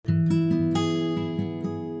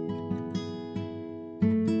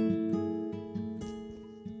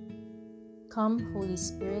Come, Holy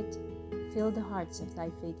Spirit, fill the hearts of thy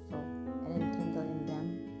faithful, and enkindle in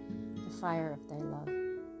them the fire of thy love.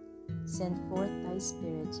 Send forth thy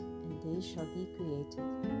Spirit, and they shall be created,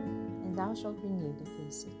 and thou shalt renew the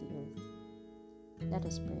face of the earth. Let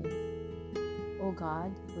us pray. O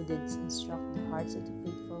God, who didst instruct the hearts of the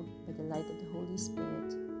faithful by the light of the Holy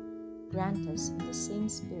Spirit, grant us in the same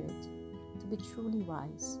Spirit to be truly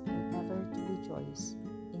wise and ever to rejoice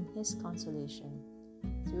in his consolation.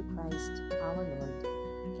 Through Christ our Lord.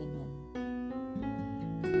 Amen.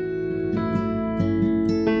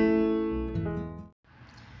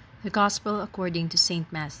 The Gospel according to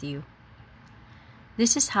St. Matthew.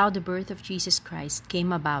 This is how the birth of Jesus Christ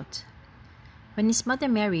came about. When his mother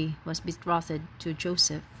Mary was betrothed to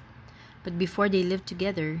Joseph, but before they lived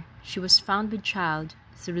together, she was found with child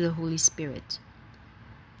through the Holy Spirit.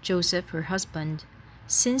 Joseph, her husband,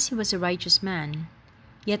 since he was a righteous man,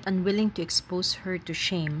 yet unwilling to expose her to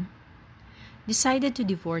shame, decided to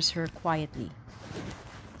divorce her quietly.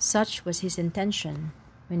 Such was his intention,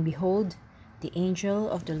 when behold, the angel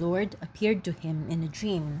of the Lord appeared to him in a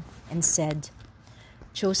dream and said,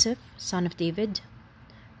 Joseph, son of David,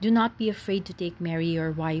 do not be afraid to take Mary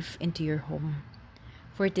your wife into your home,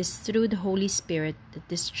 for it is through the Holy Spirit that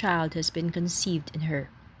this child has been conceived in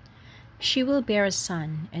her. She will bear a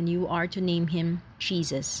son, and you are to name him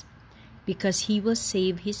Jesus, because he will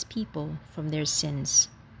save his people from their sins.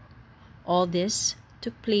 All this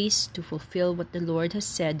took place to fulfill what the Lord has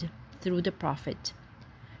said through the prophet.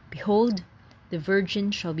 Behold, the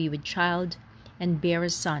virgin shall be with child and bear a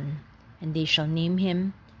son, and they shall name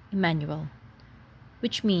him Emmanuel,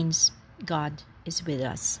 which means God is with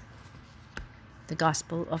us. The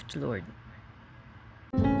Gospel of the Lord.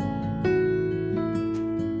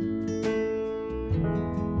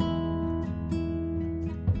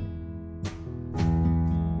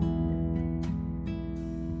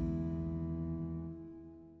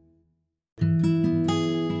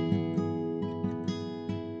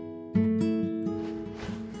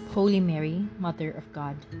 Holy Mary, Mother of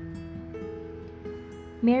God.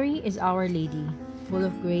 Mary is Our Lady, full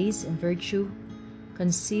of grace and virtue,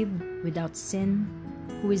 conceived without sin,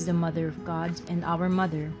 who is the Mother of God and our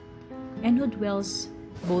Mother, and who dwells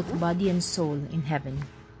both body and soul in heaven.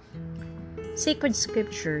 Sacred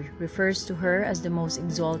Scripture refers to her as the most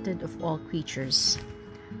exalted of all creatures,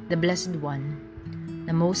 the Blessed One,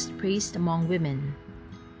 the most praised among women,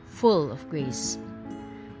 full of grace.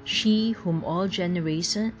 She whom all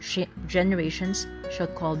generations shall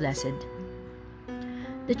call blessed.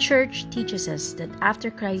 The Church teaches us that after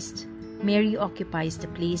Christ, Mary occupies the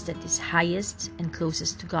place that is highest and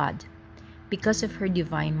closest to God, because of her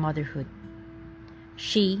divine motherhood.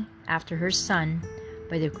 She, after her Son,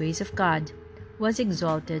 by the grace of God, was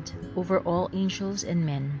exalted over all angels and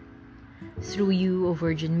men. Through you, O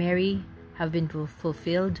Virgin Mary, have been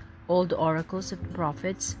fulfilled all the oracles of the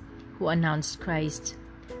prophets who announced Christ.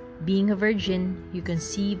 Being a virgin, you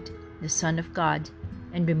conceived the Son of God,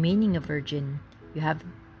 and remaining a virgin, you have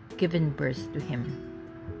given birth to him.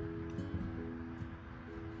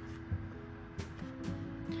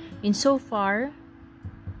 In so far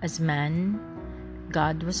as man,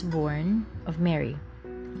 God was born of Mary.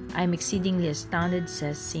 I am exceedingly astounded,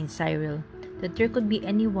 says St. Cyril, that there could be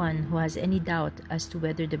anyone who has any doubt as to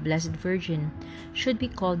whether the Blessed Virgin should be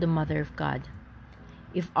called the Mother of God.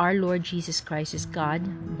 If our Lord Jesus Christ is God,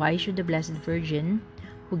 why should the Blessed Virgin,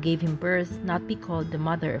 who gave him birth, not be called the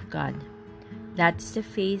Mother of God? That is the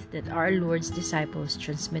faith that our Lord's disciples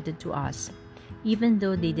transmitted to us, even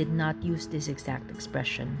though they did not use this exact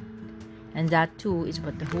expression. And that too is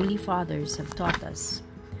what the Holy Fathers have taught us.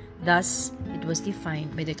 Thus, it was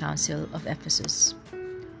defined by the Council of Ephesus.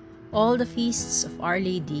 All the feasts of Our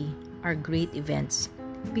Lady are great events,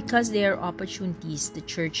 because they are opportunities the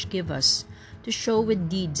Church gives us to show with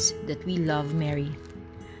deeds that we love Mary.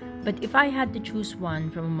 But if I had to choose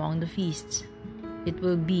one from among the feasts, it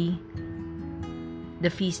will be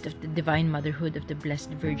the feast of the Divine Motherhood of the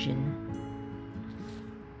Blessed Virgin.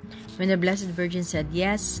 When the Blessed Virgin said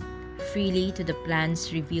yes freely to the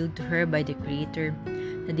plans revealed to her by the Creator,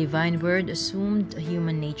 the Divine Word assumed a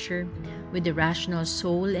human nature with the rational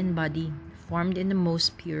soul and body formed in the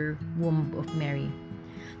most pure womb of Mary.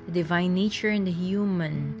 The divine nature and the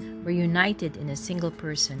human were united in a single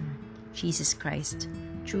person, Jesus Christ,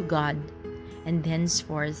 true God, and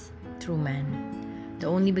henceforth true man, the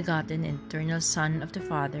only begotten and eternal Son of the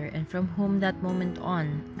Father, and from whom that moment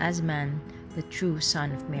on, as man, the true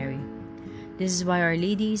Son of Mary. This is why Our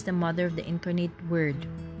Lady is the Mother of the Incarnate Word,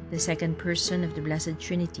 the second person of the Blessed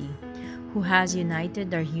Trinity, who has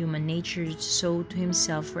united our human natures so to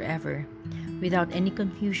himself forever, without any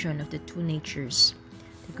confusion of the two natures.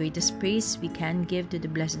 The greatest praise we can give to the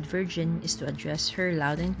Blessed Virgin is to address her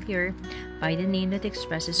loud and clear by the name that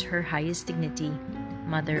expresses her highest dignity,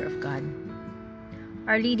 Mother of God.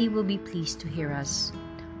 Our Lady will be pleased to hear us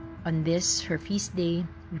on this, her feast day,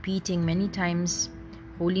 repeating many times,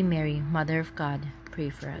 Holy Mary, Mother of God, pray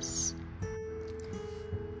for us.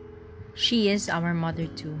 She is our mother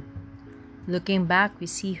too. Looking back, we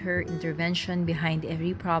see her intervention behind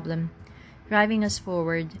every problem, driving us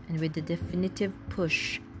forward and with the definitive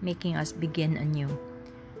push, making us begin anew.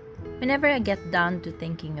 Whenever I get down to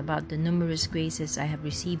thinking about the numerous graces I have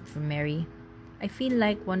received from Mary, I feel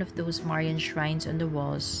like one of those Marian shrines on the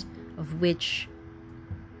walls, of which,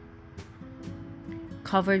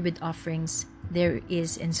 covered with offerings, there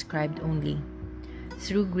is inscribed only,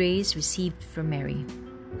 through grace received from Mary.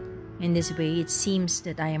 In this way, it seems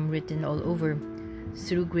that I am written all over,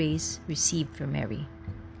 through grace received from Mary.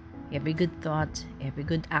 Every good thought, every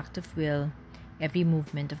good act of will, every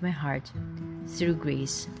movement of my heart, through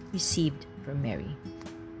grace received from Mary.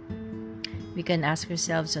 We can ask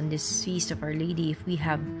ourselves on this feast of Our Lady if we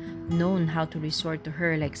have known how to resort to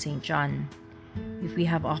her like St. John, if we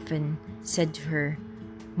have often said to her,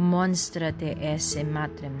 Monstra te esse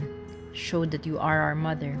matrem, show that you are our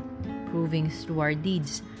mother, proving through our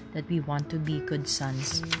deeds that we want to be good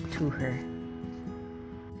sons to her.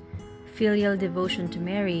 Filial devotion to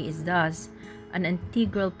Mary is thus an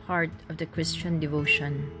integral part of the Christian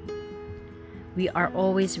devotion. We are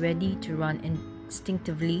always ready to run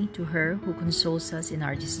instinctively to her who consoles us in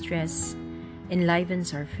our distress,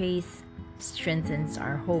 enlivens our faith, strengthens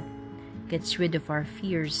our hope, gets rid of our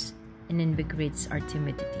fears, and invigorates our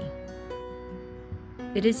timidity.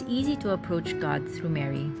 It is easy to approach God through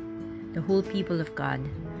Mary. The whole people of God,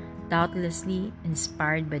 doubtlessly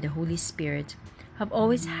inspired by the Holy Spirit, have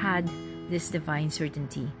always had this divine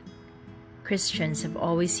certainty. Christians have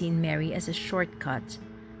always seen Mary as a shortcut,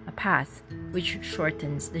 a path which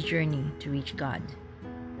shortens the journey to reach God.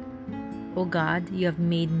 O God, you have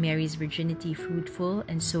made Mary's virginity fruitful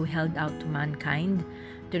and so held out to mankind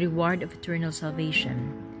the reward of eternal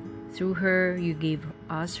salvation. Through her, you gave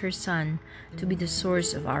us her Son to be the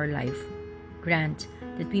source of our life. Grant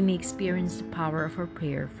that we may experience the power of her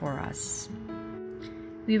prayer for us.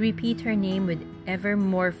 We repeat her name with ever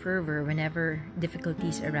more fervor whenever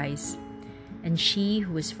difficulties arise. And she,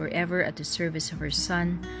 who is forever at the service of her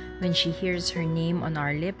Son, when she hears her name on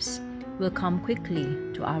our lips, will come quickly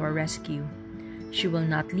to our rescue. She will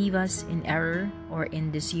not leave us in error or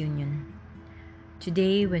in disunion.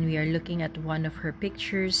 Today, when we are looking at one of her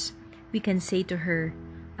pictures, we can say to her,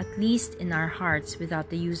 at least in our hearts without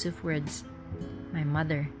the use of words, my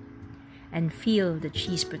mother, and feel that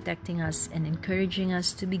she's protecting us and encouraging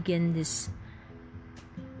us to begin this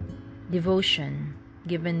devotion,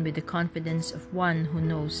 given with the confidence of one who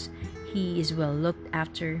knows he is well looked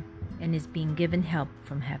after and is being given help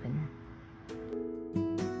from heaven.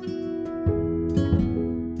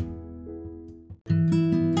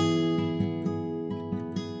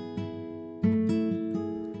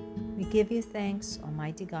 We give you thanks,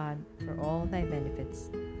 Almighty God, for all thy benefits.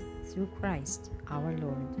 Through Christ our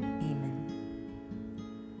Lord. Amen.